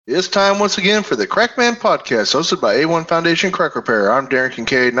It's time once again for the Crackman podcast, hosted by A1 Foundation Crack Repair. I'm Darren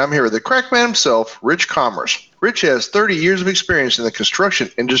Kincaid, and I'm here with the Crackman himself, Rich Commerce. Rich has 30 years of experience in the construction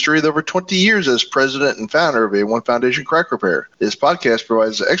industry with over 20 years as president and founder of A1 Foundation Crack Repair. This podcast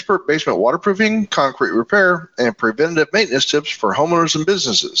provides expert basement waterproofing, concrete repair, and preventative maintenance tips for homeowners and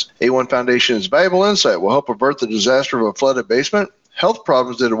businesses. A1 Foundation's valuable insight will help avert the disaster of a flooded basement, health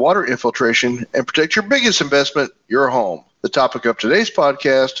problems due to water infiltration, and protect your biggest investment, your home. The topic of today's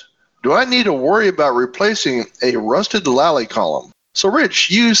podcast: do I need to worry about replacing a rusted lally column? So,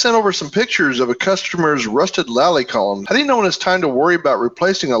 Rich, you sent over some pictures of a customer's rusted lally column. How do you know when it's time to worry about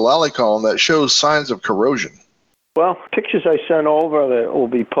replacing a lally column that shows signs of corrosion? Well, pictures I sent over that will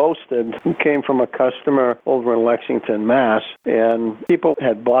be posted came from a customer over in Lexington, Mass. And people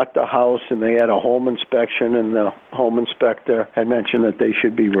had bought the house and they had a home inspection, and the home inspector had mentioned that they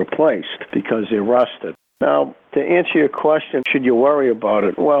should be replaced because they're rusted. Now, to answer your question, should you worry about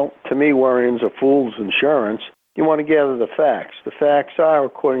it? Well, to me, worrying's a fool's insurance. You want to gather the facts. The facts are,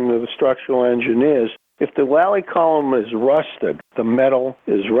 according to the structural engineers, if the lally column is rusted, the metal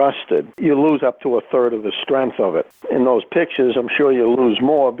is rusted, you lose up to a third of the strength of it. In those pictures, I'm sure you lose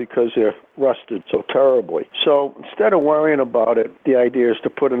more because they're rusted so terribly. So instead of worrying about it, the idea is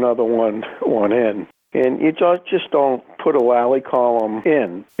to put another one in. And you just don't put a lally column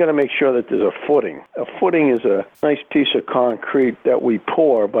in. You got to make sure that there's a footing. A footing is a nice piece of concrete that we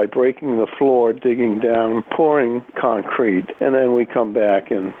pour by breaking the floor, digging down, pouring concrete, and then we come back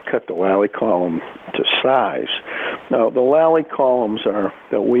and cut the lally column to size. Now, the lally columns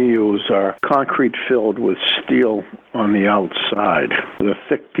that we use are concrete filled with steel on the outside, with a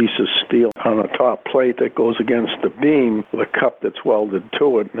thick piece of steel on a top plate that goes against the beam with a cup that's welded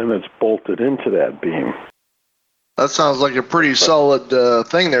to it, and then it's bolted into that beam. That sounds like a pretty solid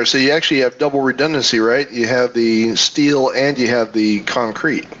thing there. So you actually have double redundancy, right? You have the steel and you have the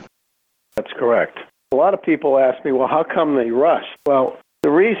concrete. That's correct. A lot of people ask me, well, how come they rust? Well,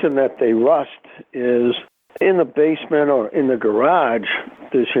 the reason that they rust is in the basement or in the garage,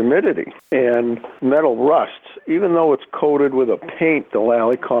 there's humidity, and metal rusts. Even though it's coated with a paint, the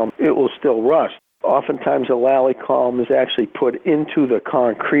lally column, it will still rust. Oftentimes, a lally column is actually put into the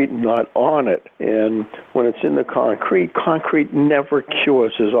concrete, not on it. And when it's in the concrete never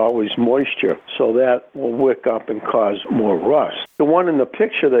cures. There's always moisture. So that will wick up and cause more rust. The one in the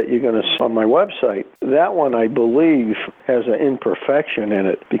picture that you're going to see on my website, that one, I believe, has an imperfection in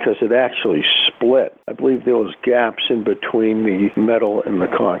it because it actually split. I believe there was gaps in between the metal and the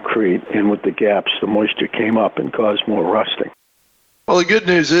concrete. And with the gaps, the moisture came up and caused more rusting. Well, the good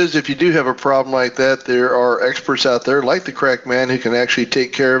news is if you do have a problem like that, there are experts out there like the Crackman who can actually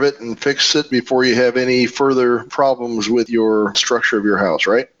take care of it and fix it before you have any further problems with your structure of your house,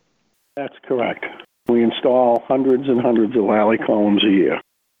 right? That's correct. We install hundreds and hundreds of lally columns a year.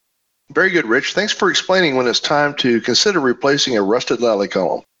 Very good, Rich. Thanks for explaining when it's time to consider replacing a rusted lally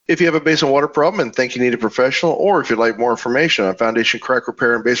column. If you have a basement water problem and think you need a professional, or if you'd like more information on foundation crack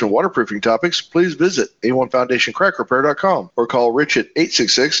repair and basement waterproofing topics, please visit a1foundationcrackrepair.com or call Rich at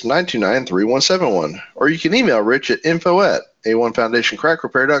 866-929-3171. Or you can email Rich at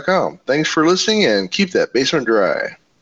info@a1foundationcrackrepair.com. Thanks for listening, and keep that basement dry.